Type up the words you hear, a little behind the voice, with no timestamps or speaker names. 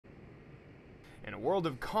In a world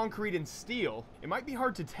of concrete and steel, it might be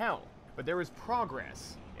hard to tell, but there is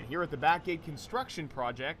progress. And here at the Backgate construction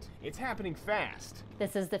project, it's happening fast.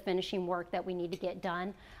 This is the finishing work that we need to get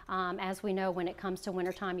done. As we know, when it comes to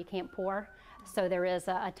wintertime, you can't pour. So there is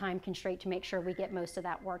a time constraint to make sure we get most of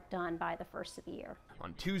that work done by the first of the year.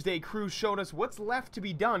 On Tuesday, crews showed us what's left to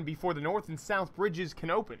be done before the north and south bridges can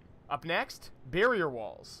open. Up next, barrier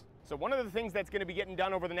walls. So one of the things that's going to be getting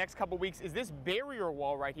done over the next couple weeks is this barrier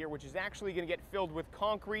wall right here, which is actually going to get filled with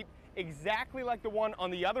concrete exactly like the one on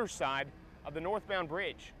the other side of the northbound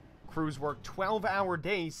bridge. Crews work 12-hour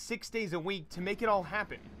days, 6 days a week to make it all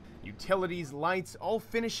happen. Utilities, lights, all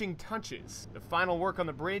finishing touches. The final work on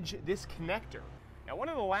the bridge, this connector. Now, one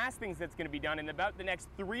of the last things that's going to be done in about the next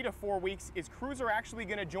 3 to 4 weeks is crews are actually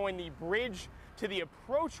going to join the bridge to the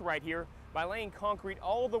approach right here by laying concrete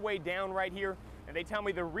all the way down right here. And they tell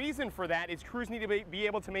me the reason for that is crews need to be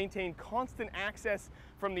able to maintain constant access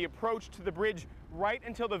from the approach to the bridge right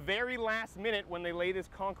until the very last minute when they lay this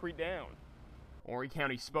concrete down. Horry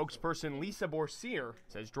County spokesperson Lisa Borsier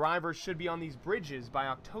says drivers should be on these bridges by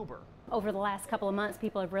October. Over the last couple of months,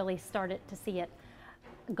 people have really started to see it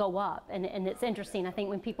go up, and it's interesting. I think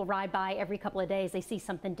when people ride by every couple of days, they see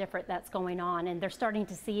something different that's going on, and they're starting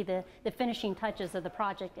to see the finishing touches of the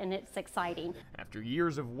project, and it's exciting. After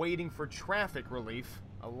years of waiting for traffic relief,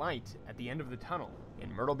 a light at the end of the tunnel.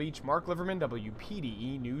 In Myrtle Beach, Mark Liverman,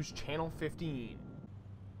 WPDE News Channel 15.